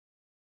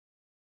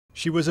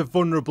She was a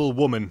vulnerable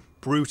woman,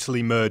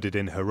 brutally murdered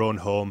in her own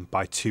home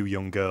by two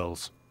young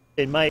girls.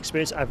 In my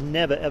experience, I've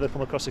never ever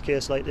come across a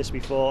case like this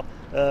before,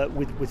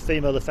 with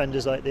female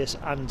offenders like this,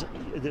 and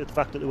the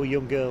fact that they were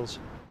young girls.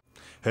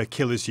 Her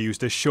killers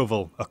used a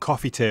shovel, a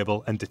coffee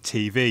table and a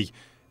TV.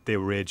 They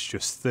were aged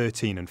just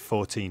 13 and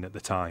 14 at the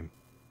time.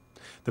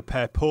 The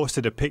pair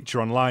posted a picture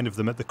online of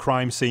them at the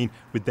crime scene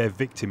with their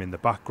victim in the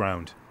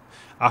background.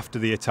 After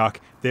the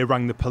attack, they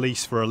rang the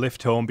police for a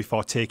lift home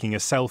before taking a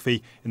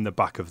selfie in the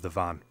back of the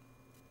van.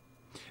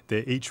 They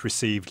each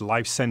received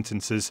life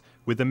sentences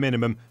with a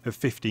minimum of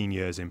 15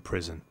 years in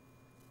prison.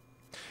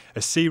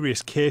 A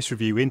serious case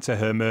review into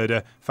her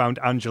murder found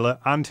Angela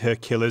and her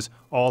killers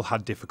all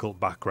had difficult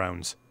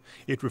backgrounds.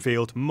 It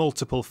revealed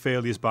multiple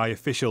failures by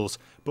officials,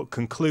 but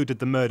concluded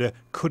the murder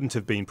couldn't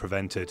have been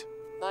prevented.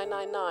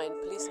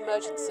 999, police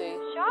emergency.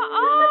 Shut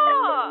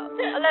up!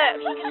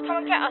 Look, you just come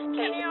and get us,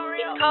 please.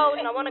 It's cold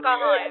and I want to go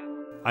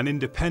home. An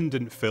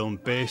independent film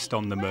based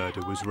on the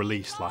murder was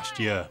released last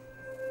year.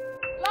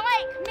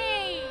 Like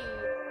me!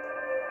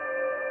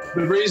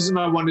 The reason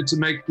I wanted to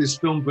make this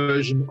film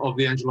version of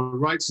the Angela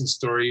Wrightson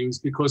story was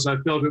because I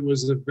felt it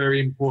was a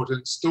very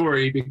important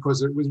story,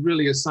 because it was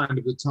really a sign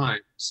of the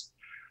times.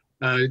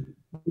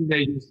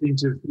 Teenagers seem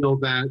to feel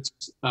that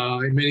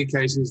in many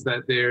cases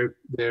that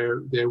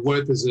their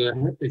worth as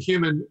a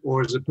human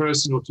or as a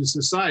person or to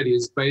society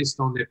is based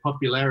on their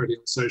popularity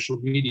on social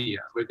media,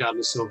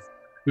 regardless of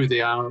who they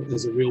are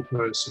as a real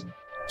person.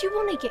 Do you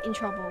want to get in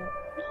trouble?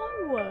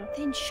 No.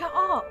 Then shut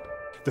up.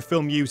 The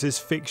film uses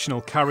fictional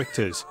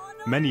characters.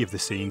 Many of the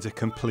scenes are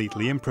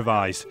completely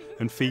improvised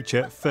and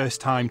feature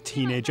first-time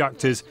teenage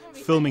actors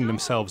filming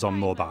themselves on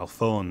mobile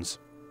phones.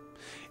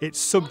 Its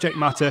subject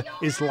matter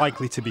is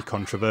likely to be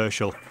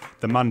controversial.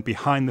 The man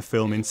behind the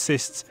film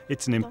insists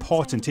it's an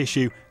important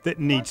issue that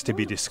needs to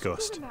be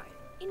discussed.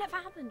 It never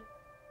happened.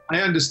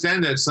 I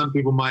understand that some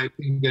people might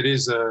think that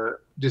is a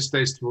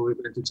distasteful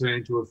event to turn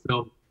into a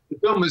film. The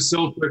film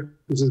itself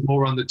focuses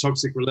more on the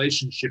toxic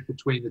relationship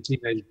between the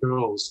teenage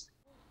girls.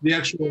 The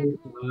actual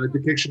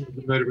depiction of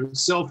the murder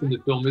itself in the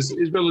film is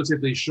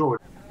relatively short.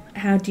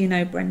 How do you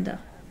know Brenda?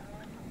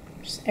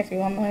 Just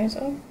everyone knows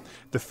her.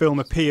 The film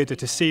appeared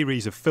at a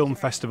series of film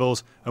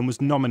festivals and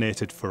was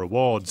nominated for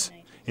awards.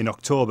 In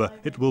October,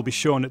 it will be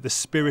shown at the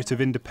Spirit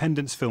of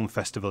Independence Film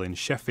Festival in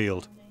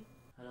Sheffield.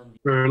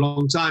 For a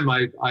long time,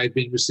 I've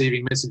been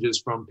receiving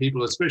messages from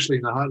people, especially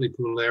in the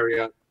Hartlepool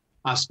area,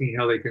 asking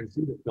how they can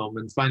see the film,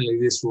 and finally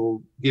this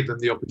will give them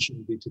the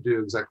opportunity to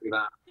do exactly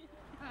that.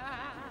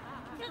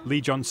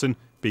 Lee Johnson,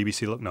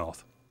 BBC Look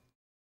North.